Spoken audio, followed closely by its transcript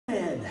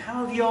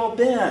How have you all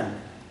been?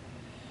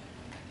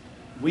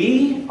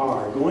 We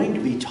are going to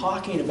be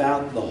talking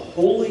about the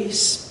Holy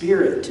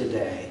Spirit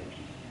today.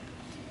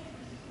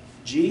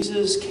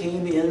 Jesus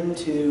came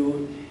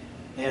into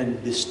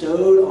and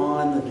bestowed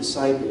on the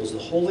disciples the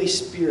Holy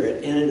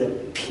Spirit, and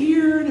it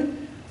appeared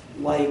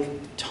like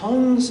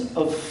tongues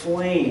of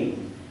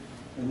flame.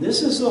 And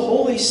this is the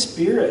Holy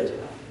Spirit,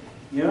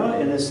 you know,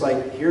 and it's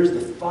like, here's the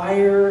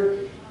fire,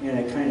 and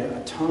a kind of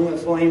a tongue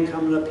of flame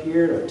coming up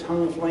here, a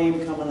tongue of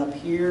flame coming up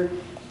here,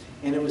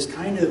 and it was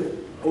kind of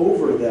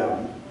over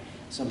them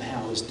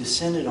somehow, it was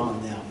descended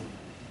on them.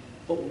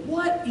 But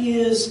what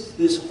is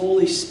this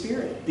Holy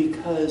Spirit?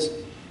 Because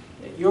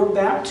at your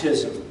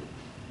baptism,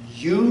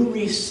 you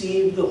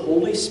received the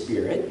Holy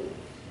Spirit,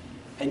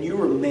 and you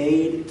were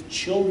made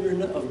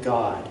children of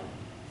God.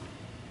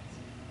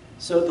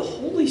 So the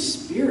Holy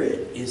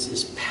Spirit is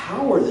this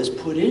power that's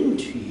put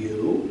into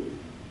you,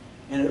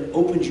 and it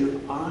opens your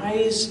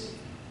eyes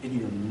and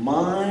your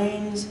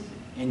minds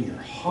and your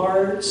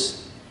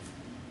hearts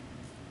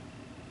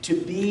to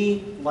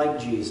be like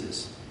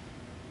Jesus,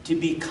 to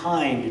be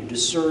kind and to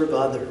serve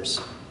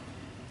others,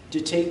 to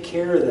take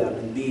care of them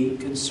and be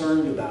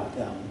concerned about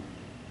them,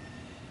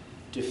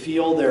 to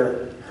feel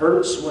their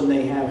hurts when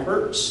they have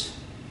hurts,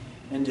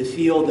 and to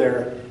feel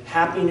their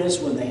happiness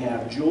when they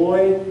have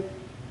joy,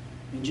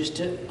 and just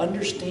to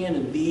understand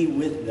and be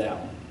with them.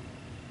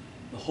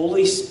 The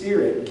Holy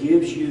Spirit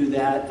gives you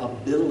that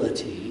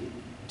ability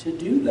to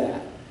do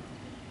that.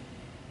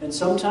 And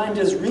sometimes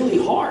it's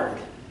really hard,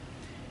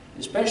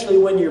 especially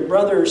when your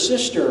brother or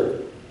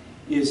sister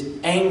is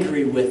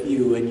angry with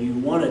you and you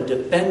want to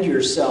defend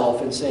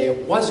yourself and say,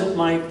 it wasn't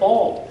my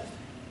fault.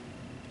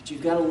 But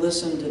you've got to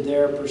listen to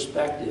their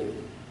perspective.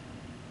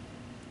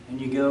 And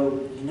you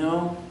go, you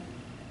know,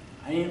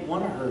 I didn't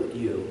want to hurt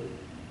you.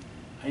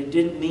 I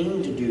didn't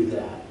mean to do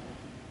that.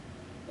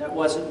 That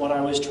wasn't what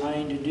I was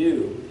trying to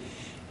do.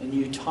 And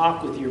you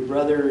talk with your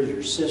brother or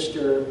your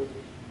sister,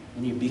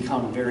 and you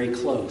become very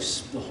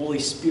close. The Holy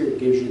Spirit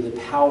gives you the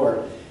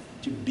power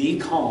to be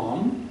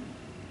calm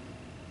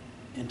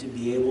and to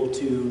be able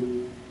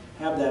to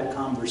have that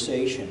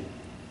conversation.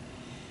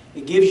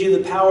 It gives you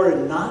the power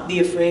to not be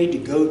afraid to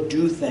go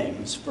do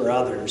things for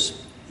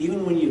others,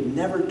 even when you've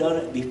never done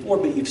it before,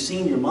 but you've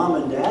seen your mom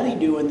and daddy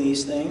doing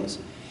these things.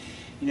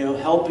 You know,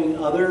 helping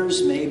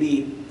others,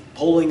 maybe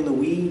pulling the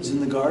weeds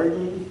in the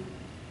garden.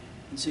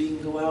 And so you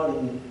can go out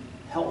and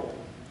help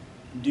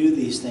do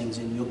these things,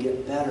 and you'll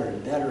get better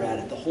and better at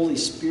it. The Holy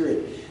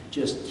Spirit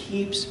just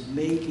keeps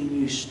making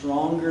you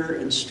stronger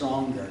and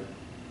stronger.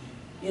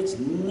 It's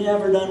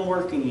never done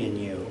working in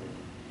you.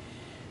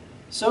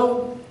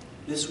 So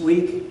this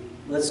week,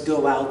 let's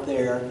go out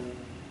there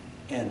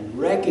and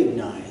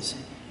recognize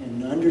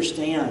and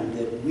understand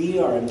that we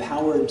are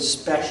empowered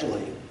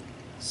specially.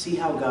 See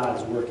how God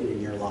is working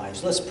in your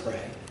lives. Let's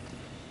pray.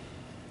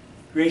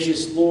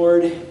 Gracious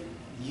Lord,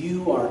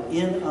 you are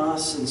in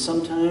us, and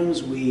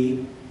sometimes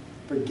we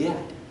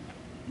forget.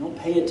 We don't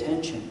pay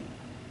attention.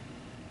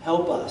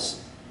 Help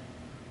us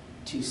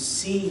to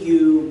see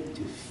you,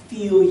 to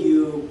feel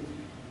you,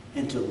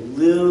 and to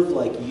live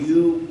like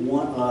you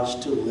want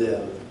us to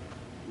live.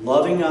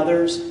 Loving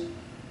others,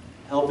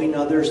 helping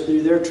others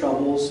through their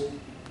troubles,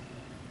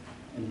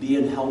 and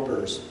being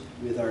helpers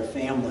with our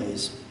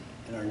families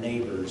and our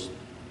neighbors.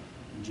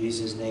 In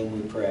Jesus' name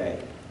we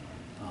pray.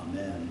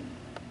 Amen.